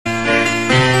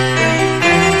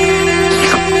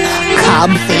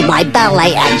Come see my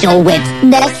ballet and you'll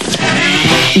witness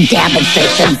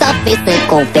demonstrations of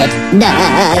physical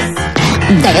fitness.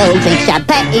 They'll drink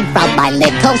champagne from my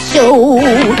little shoe.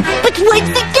 But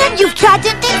once again, you've tried to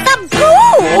dig some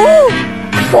poo.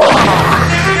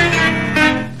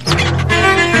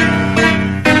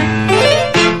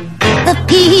 The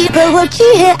people will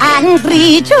cheer and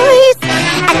rejoice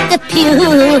at the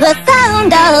pure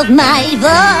sound of my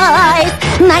voice.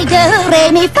 My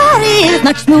do-re-mi-fa is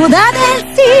much smoother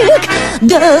than silk.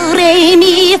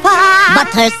 Do-re-mi-fa,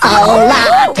 but her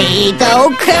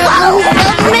soul-la-ti-do curls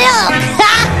of milk.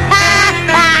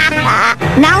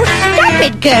 Now stop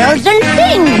it, girls, and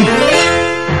sing.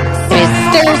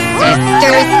 Sisters,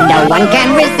 sisters, no one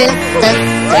can resist us.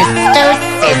 Sisters,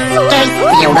 sisters,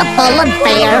 beautiful and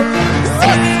fair.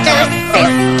 Sisters,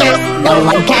 sisters, no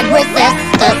one can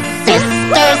resist us.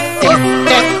 Sisters,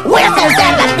 sisters, we're so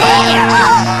debonair.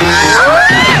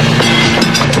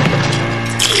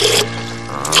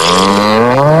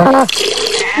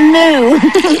 No.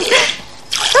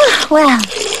 Oh, well,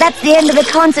 that's the end of the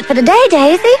concert for today,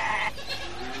 Daisy.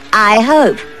 I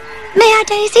hope. May I,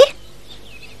 Daisy?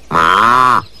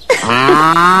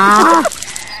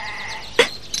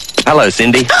 Hello,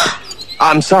 Cindy.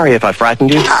 I'm sorry if I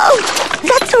frightened you. Oh,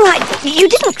 that's all right. You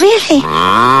didn't really.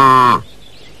 Oh,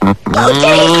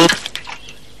 Daisy!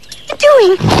 What are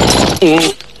you doing?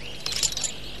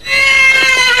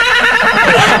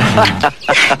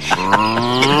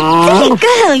 Silly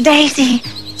girl, Daisy.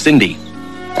 Cindy,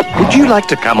 would you like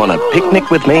to come on a picnic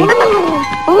with me? Me?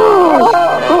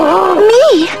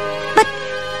 But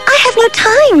I have no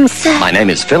time, sir. My name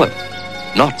is Philip,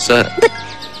 not Sir. But...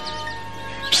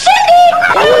 Cindy!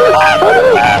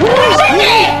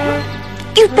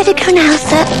 You'd better go now,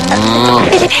 sir.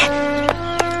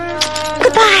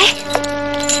 Goodbye.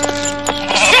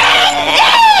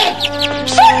 Cindy!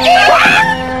 Cindy!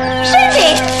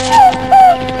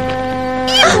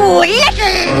 You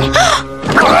little...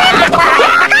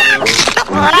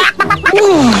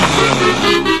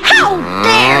 How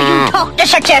dare you talk to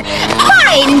such a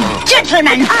fine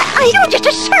gentleman? You're just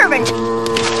a servant.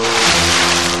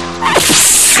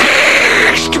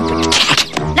 Stupid cat.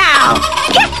 Now,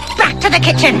 get back to the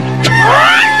kitchen.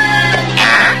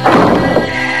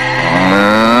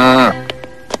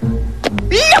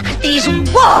 Look at these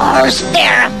walls.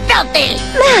 They're filthy.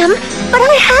 Ma'am, but I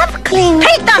have cleaned...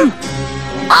 Paint them!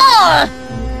 All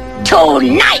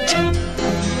tonight!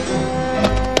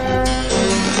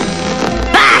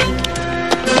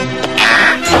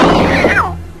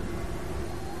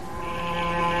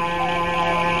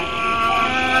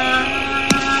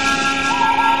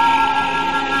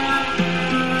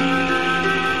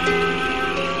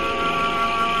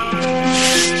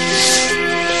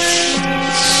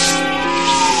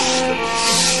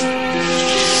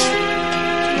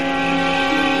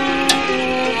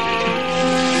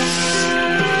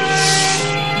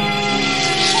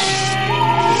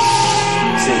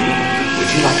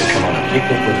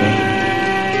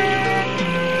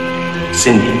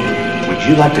 Cindy, would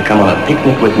you like to come on a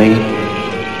picnic with me?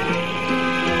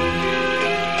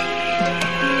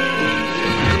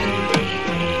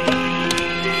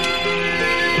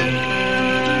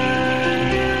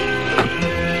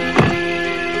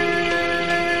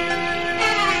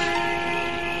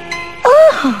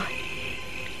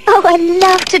 Oh, I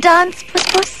love to dance, Puss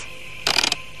Puss.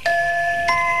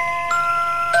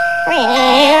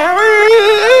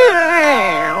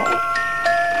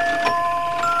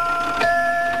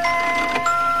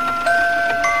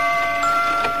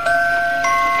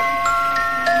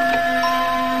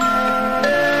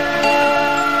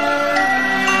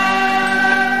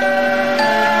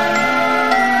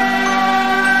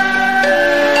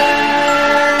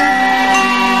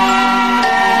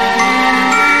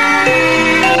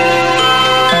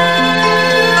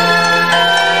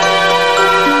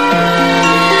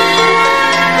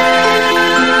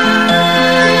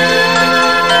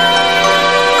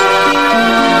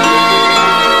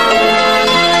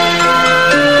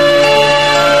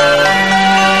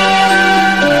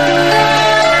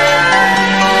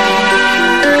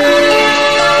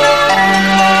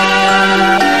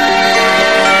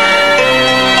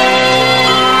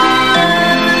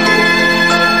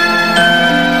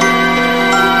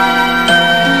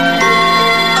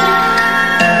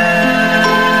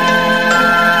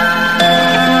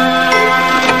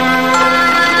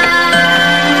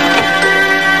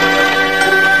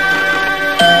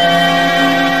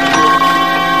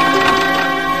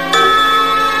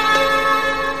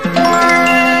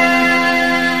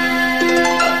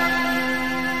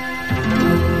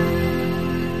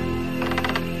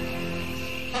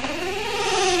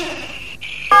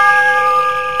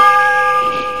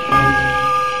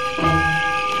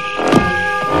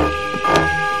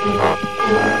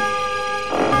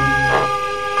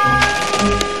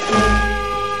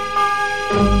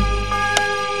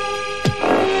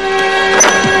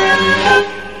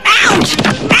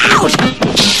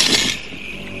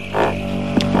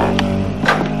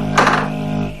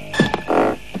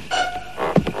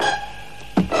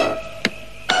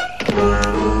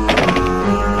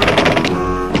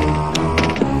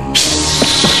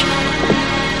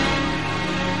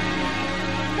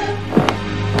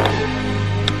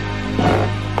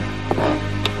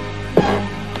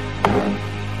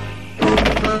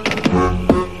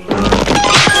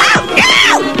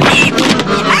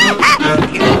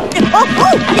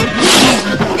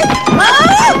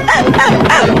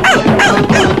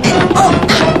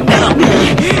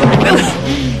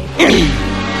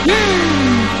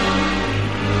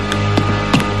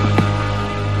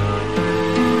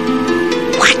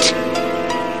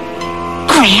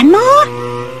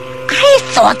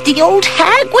 thought the old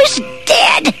hag was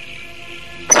dead.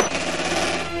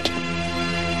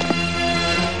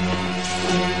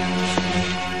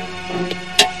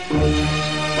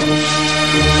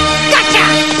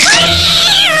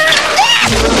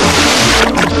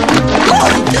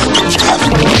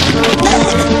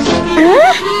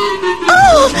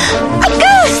 Oh, a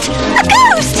ghost! A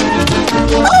ghost!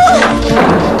 Oh.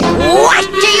 What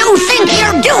do you think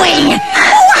you're doing?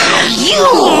 Why, you!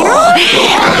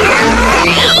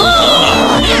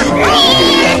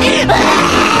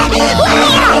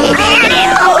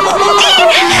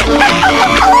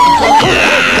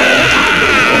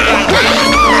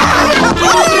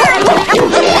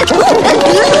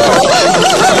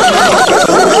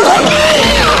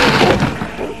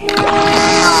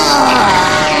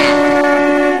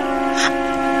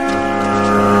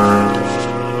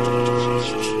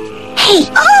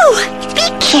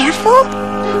 Careful.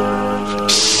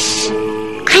 Shh.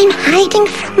 I'm hiding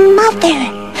from Mother.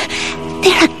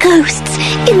 There are ghosts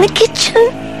in the kitchen.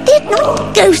 They're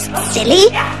not ghosts, silly.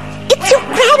 It's your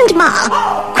grandma.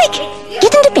 Quick,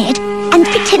 get into bed and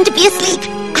pretend to be asleep.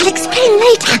 I'll explain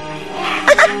later.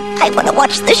 I want to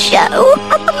watch the show.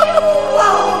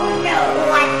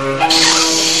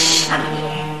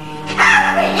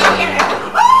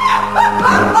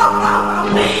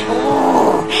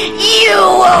 You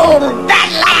old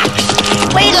bad lax!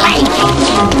 Wait till I come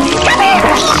here!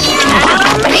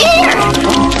 Come here!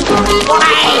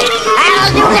 Why,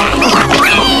 I'll do that!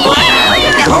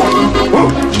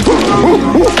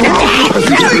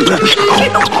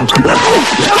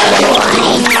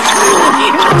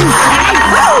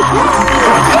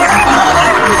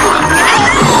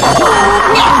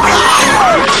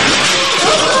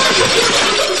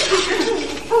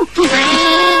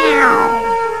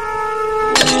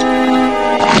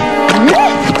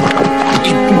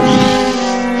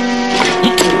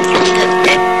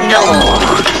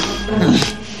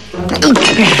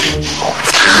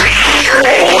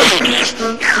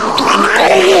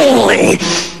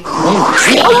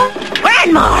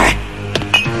 Grandma!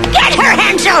 Get her,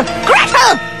 Hansel!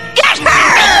 Gretel! Get her!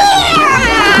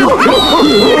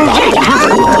 Get her!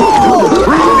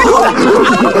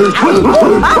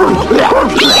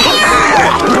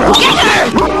 Get her!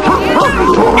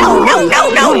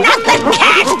 No, not the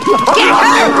cat! Get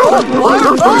her!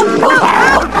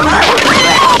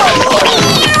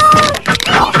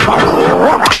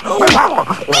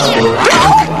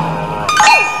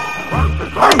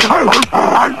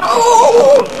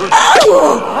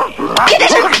 Get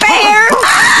it, bear!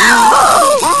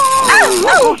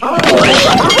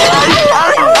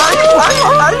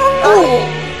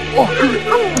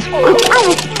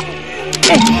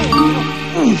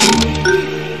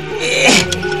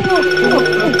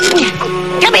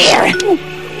 Come here!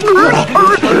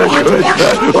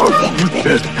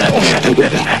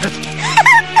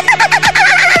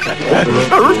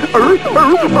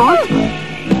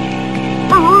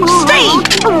 Stay!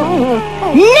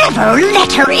 Never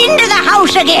let her into the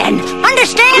house again!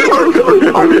 Understand?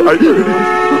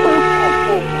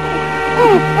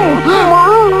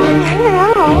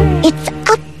 It's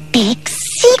a big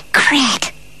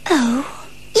secret. Oh,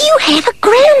 you have a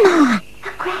grandma. A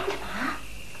grandma?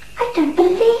 I don't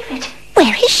believe it.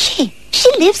 Where is she? She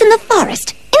lives in the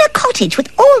forest, in a cottage with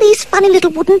all these funny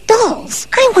little wooden dolls.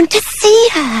 I want to see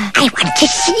her. I want to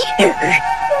see her.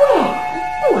 Well,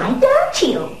 why don't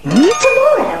you?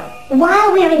 Tomorrow,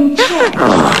 while we're in church.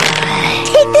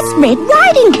 Take this Red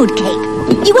Riding Hood cape.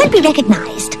 You won't be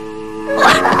recognized.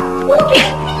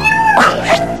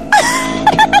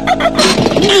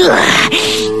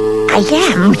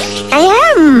 I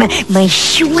am my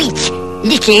sweet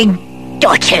little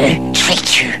daughter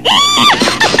Treacher.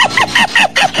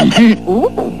 Ooh.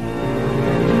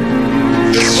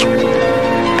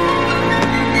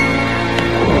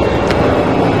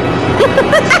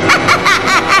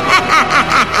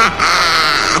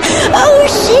 Oh,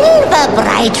 silver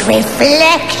bright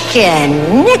reflection.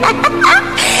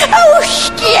 Oh,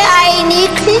 shiny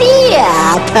clear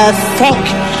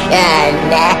perfection.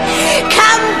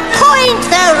 Come point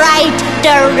the right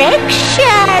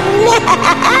direction.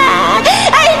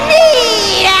 I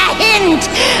need a hint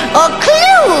or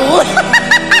clue.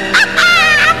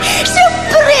 So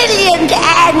brilliant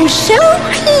and so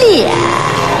clear.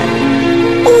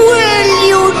 Will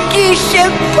you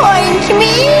disappoint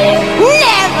me?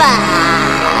 Never.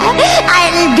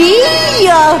 I'll be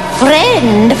your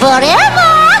friend forever.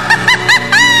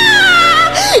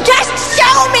 Just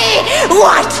show me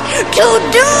what to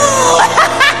do.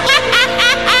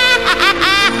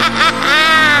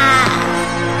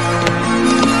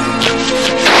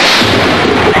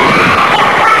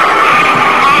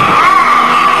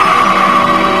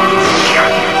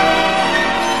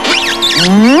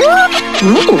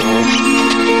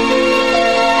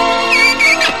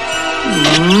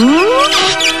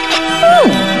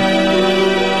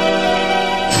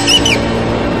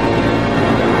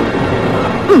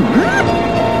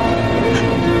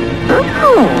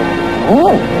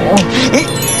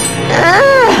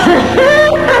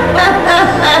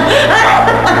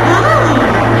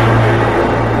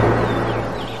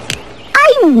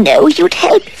 I know you'd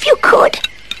help if you could.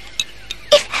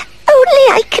 If only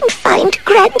I can find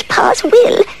Grandpa's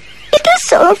will, it'll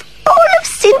solve all of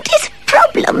Cindy's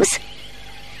problems.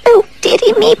 Oh,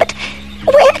 dearie me, but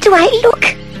where do I look?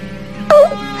 Oh,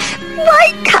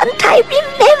 why can't I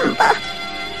remember?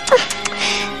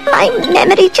 My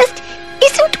memory just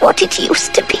isn't what it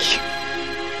used to be.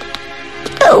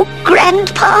 Oh,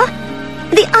 Grandpa,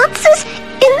 the answer's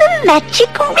in the Magic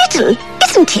Riddle,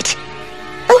 isn't it?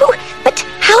 Oh, but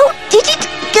how did it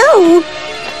go?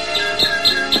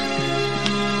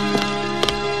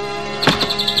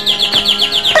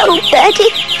 Oh,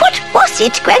 Birdie, what was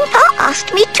it Grandpa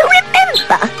asked me to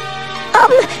remember?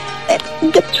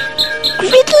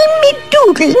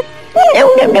 Riddle-me-doodle?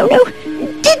 No.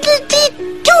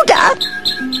 Diddle-dee-doodah?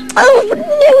 Oh,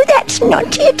 no, that's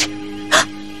not it.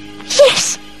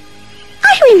 Yes,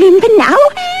 I remember now.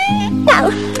 Now,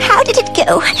 how did it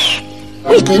go?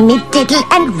 Riddle-me-diddle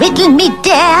and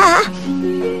riddle-me-dare.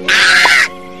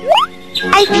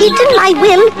 I've hidden my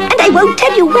will, and I won't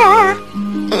tell you where.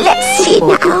 Let's see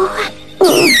now.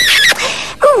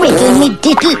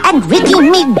 Riddle-me-diddle and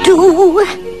riddle-me-do.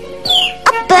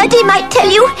 A birdie might tell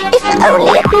you if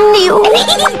only it knew.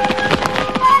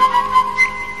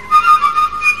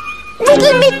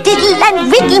 Riddle-me-diddle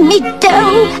and riddle-me-do.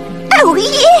 Oh,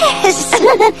 yes!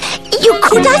 You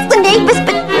could ask the neighbors,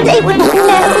 but they wouldn't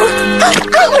know.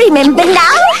 I remember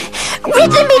now.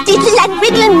 Riddle-me-diddle and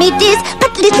riddle-me-diz,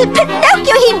 but little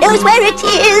Pinocchio, he knows where it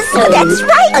is. That's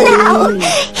right now.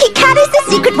 He carries the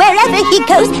secret wherever he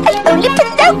goes, and only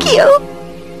Pinocchio.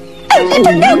 Only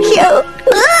Pinocchio.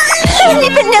 Only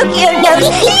Pinocchio knows.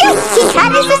 Yes, he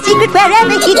carries the secret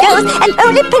wherever he goes, and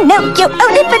only Pinocchio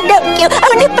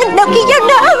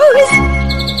knows.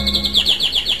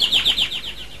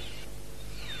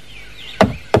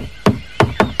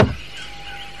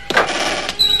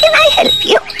 Can I help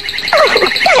you?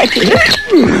 Oh,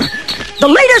 Birdie. The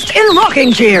latest in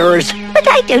rocking chairs. But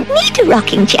I don't need a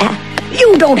rocking chair.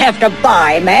 You don't have to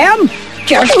buy, ma'am.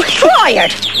 Just try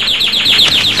it.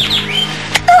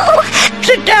 Oh,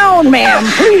 Sit down, ma'am,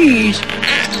 please.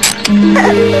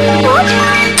 what?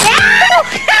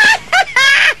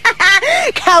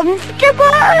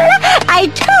 Comfortable? I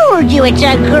told you it's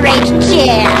a great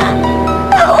chair.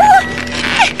 Oh,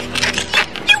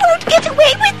 you won't get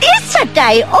away with this. But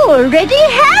I already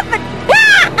have it.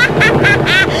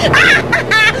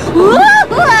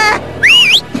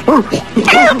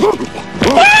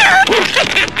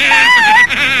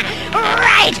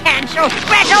 Right, Hansel,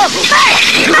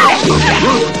 Gretel,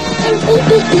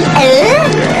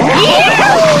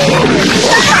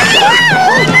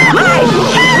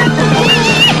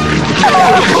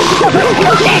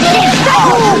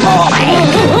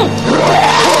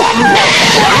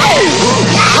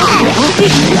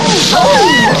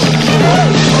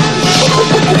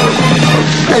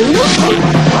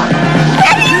 Where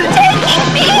are you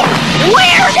taking me?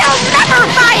 where they'll never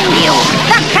find you!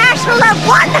 The Castle of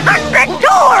 100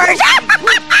 Doors!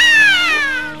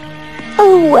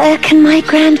 Oh, where can my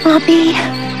grandma be?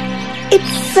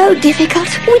 It's so difficult.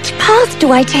 Which path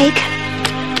do I take?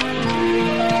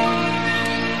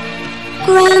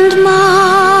 Grandma,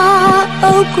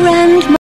 oh grandma.